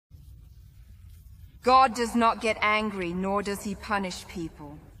God does not get angry, nor does he punish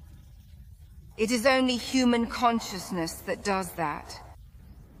people. It is only human consciousness that does that.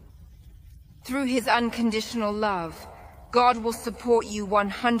 Through his unconditional love, God will support you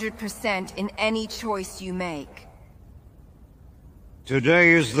 100% in any choice you make. Today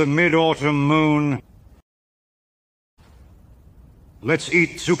is the mid-autumn moon. Let's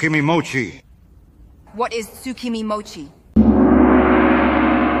eat tsukimi mochi. What is tsukimi mochi?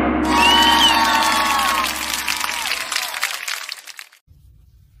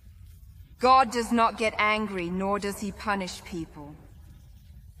 God does not get angry, nor does he punish people.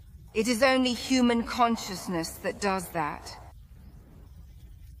 It is only human consciousness that does that.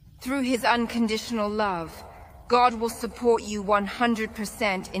 Through his unconditional love, God will support you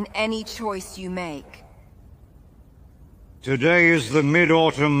 100% in any choice you make. Today is the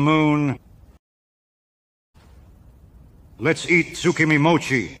mid-autumn moon. Let's eat tsukimi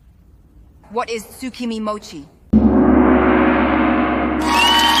mochi. What is tsukimi mochi?